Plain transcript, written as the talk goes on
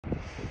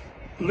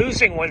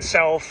losing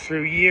oneself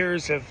through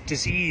years of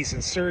disease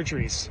and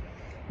surgeries.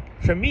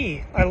 For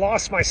me, I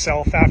lost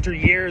myself after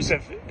years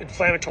of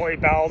inflammatory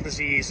bowel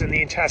disease and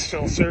the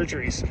intestinal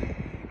surgeries,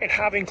 and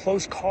having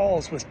close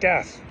calls with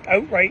death,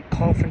 outright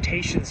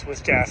confrontations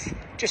with death,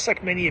 just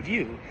like many of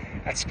you,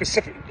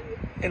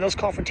 and those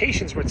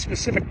confrontations were at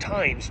specific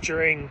times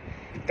during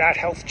that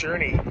health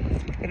journey.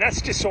 And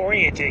that's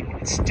disorienting,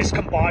 it's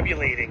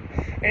discombobulating,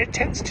 and it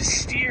tends to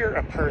steer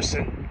a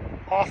person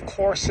off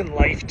course in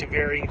life to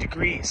varying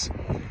degrees.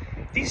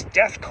 These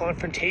death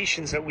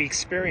confrontations that we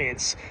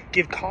experience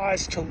give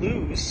cause to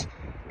lose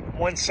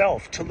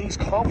oneself, to lose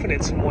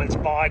confidence in one's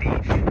body,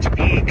 to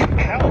be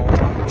compelled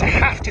to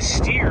have to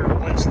steer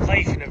one's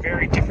life in a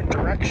very different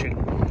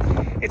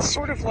direction. It's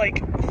sort of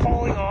like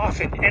falling off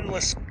an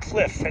endless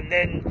cliff, and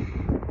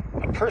then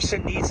a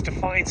person needs to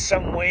find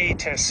some way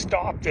to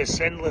stop this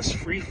endless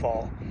free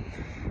fall.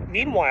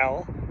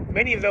 Meanwhile,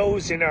 many of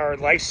those in our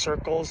life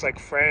circles, like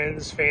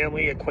friends,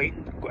 family,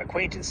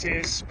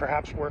 acquaintances,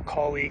 perhaps work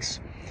colleagues,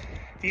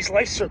 these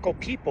life circle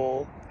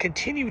people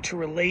continue to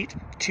relate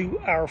to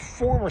our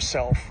former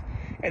self,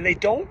 and they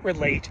don't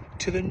relate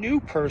to the new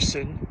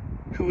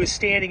person who is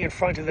standing in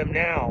front of them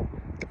now,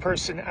 the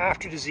person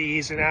after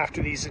disease and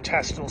after these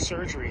intestinal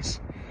surgeries.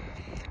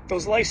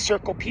 Those life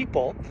circle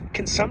people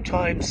can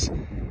sometimes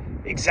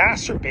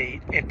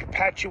exacerbate and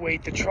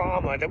perpetuate the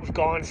trauma that we've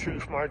gone through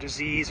from our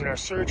disease and our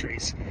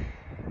surgeries.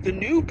 The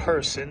new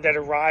person that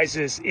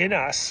arises in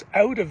us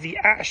out of the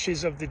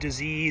ashes of the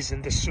disease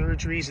and the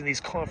surgeries and these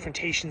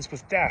confrontations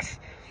with death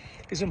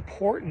is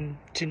important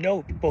to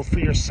note, both for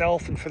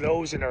yourself and for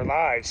those in our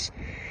lives.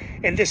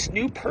 And this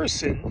new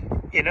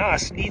person in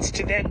us needs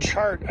to then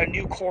chart a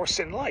new course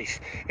in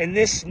life. And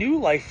this new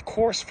life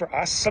course for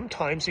us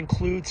sometimes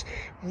includes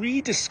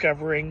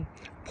rediscovering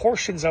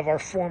portions of our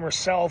former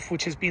self,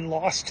 which has been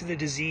lost to the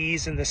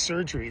disease and the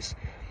surgeries.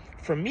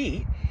 For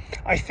me,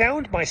 I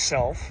found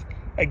myself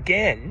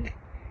again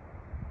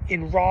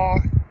in raw,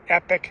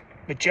 epic,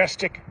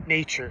 majestic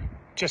nature,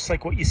 just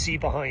like what you see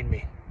behind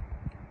me.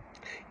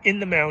 In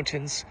the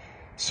mountains,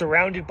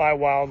 surrounded by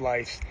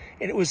wildlife,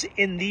 and it was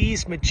in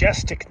these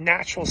majestic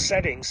natural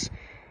settings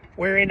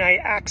wherein I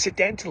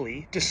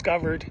accidentally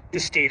discovered the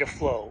state of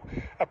flow,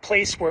 a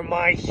place where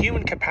my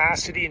human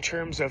capacity in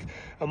terms of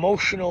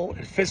emotional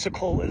and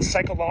physical and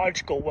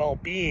psychological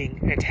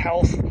well-being and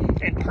health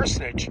and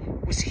personage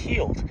was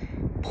healed,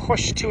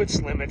 pushed to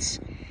its limits,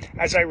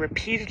 as I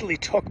repeatedly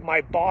took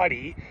my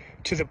body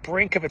to the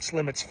brink of its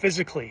limits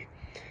physically,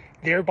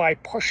 thereby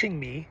pushing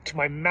me to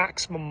my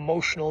maximum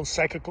emotional and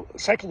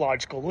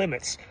psychological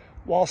limits,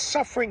 while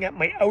suffering at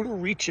my outer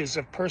reaches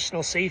of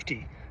personal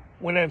safety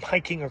when I'm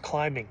hiking or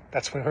climbing.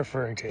 That's what I'm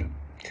referring to.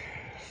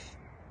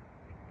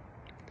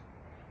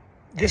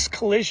 This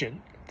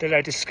collision that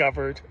I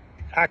discovered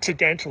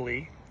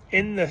accidentally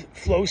in the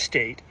flow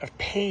state of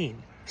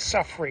pain,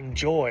 suffering,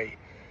 joy,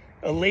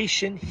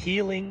 elation,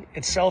 healing,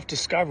 and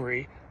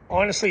self-discovery,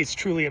 honestly, it's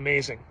truly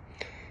amazing.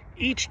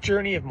 Each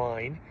journey of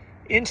mine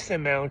into the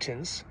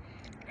mountains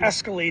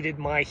escalated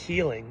my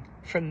healing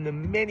from the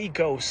many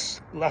ghosts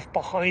left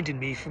behind in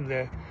me from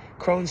the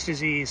Crohn's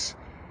disease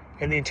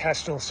and the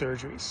intestinal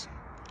surgeries.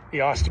 The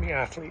Ostomy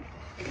Athlete.